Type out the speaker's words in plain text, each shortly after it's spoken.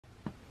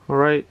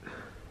Alright,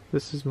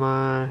 this is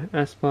my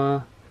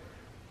Aespa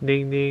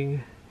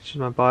Ningning. She's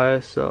my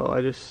bias, so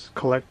I just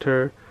collect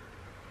her.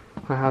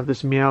 I have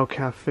this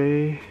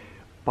meowcafe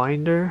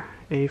binder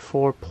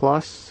A4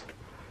 Plus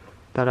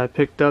that I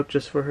picked up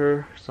just for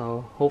her,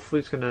 so hopefully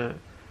it's gonna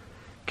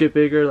get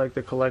bigger like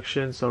the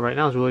collection. So right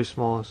now it's really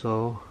small,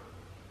 so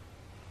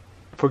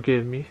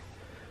forgive me.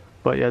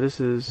 But yeah, this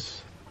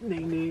is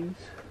Ningning's.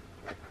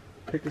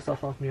 Picked this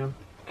off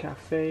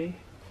meowcafe.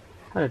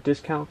 Had a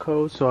discount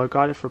code, so I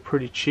got it for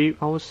pretty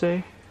cheap, I would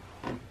say.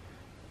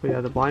 But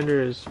yeah, the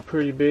binder is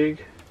pretty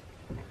big.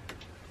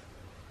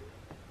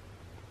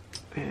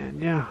 And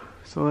yeah,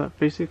 so that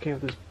basically came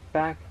with this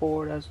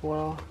backboard as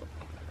well.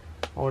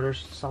 Ordered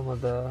some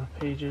of the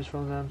pages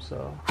from them,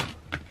 so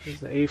this is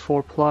the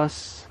A4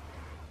 Plus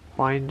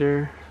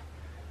binder.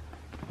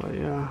 But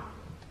yeah,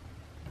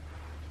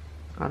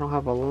 I don't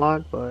have a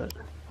lot, but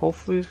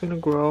hopefully it's gonna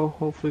grow.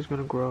 Hopefully it's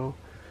gonna grow.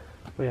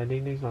 But yeah,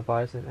 Ningning's my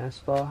bias in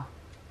Aespa.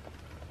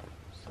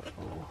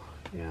 So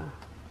yeah.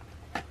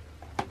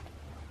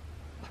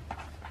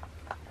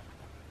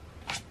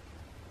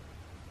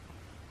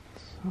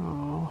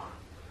 So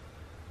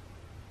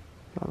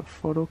got a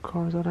photo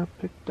cards that I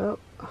picked up.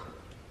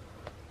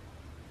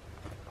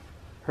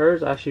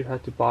 Hers I actually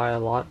had to buy a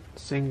lot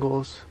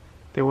singles.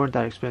 They weren't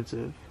that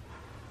expensive,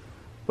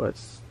 but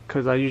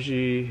because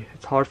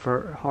it's hard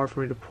for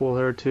me to pull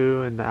her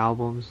too in the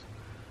albums,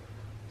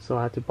 so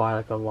I had to buy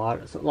like a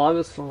lot. So a lot of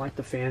it's from like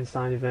the fan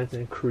sign events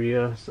in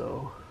Korea,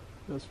 so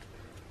it was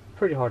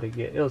pretty hard to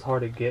get. It was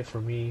hard to get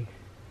for me.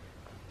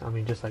 I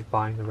mean, just like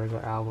buying the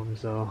regular album,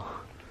 so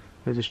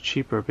it's just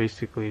cheaper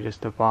basically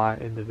just to buy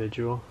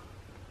individual.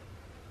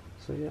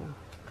 So yeah,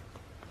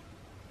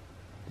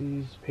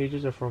 these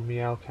pages are from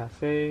meowcafe.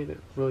 They're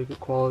really good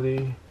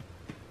quality,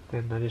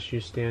 and I just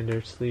use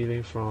standard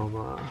sleeving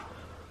from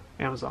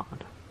Amazon.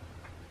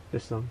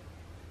 There's some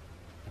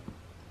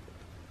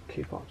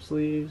Kpop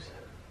sleeves.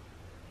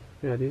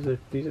 Yeah, these are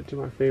two of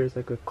my favorites.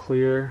 Like a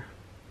clear,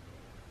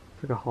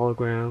 like a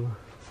hologram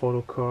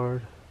photo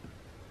card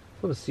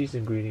for the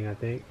season greeting, I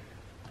think.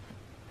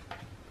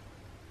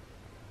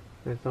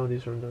 I found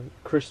these from the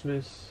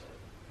Christmas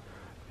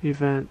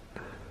event.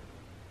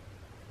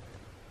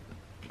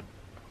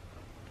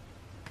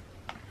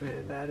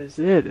 And that is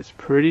it. It's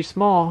pretty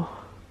small,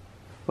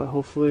 but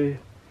hopefully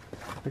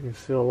I can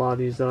fill a lot of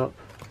these up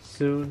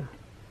soon.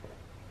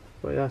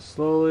 But yeah,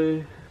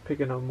 slowly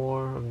picking up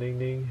more of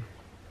Ningning.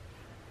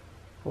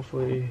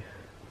 Hopefully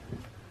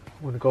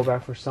I'm gonna go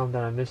back for some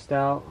that I missed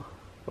out.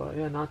 But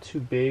yeah, not too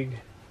big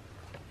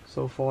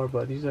so far,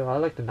 but these are, I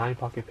like the 9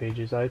 pocket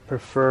pages. I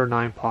prefer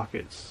 9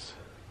 pockets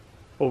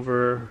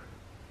over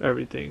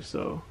everything,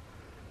 so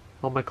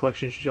all my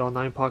collections should be all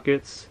 9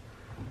 pockets.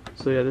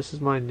 So yeah, this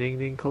is my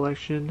Ningning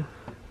collection.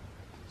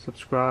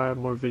 Subscribe,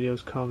 more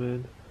videos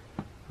coming.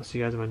 I'll see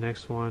you guys in my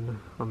next one.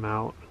 I'm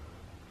out.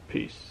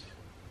 Peace.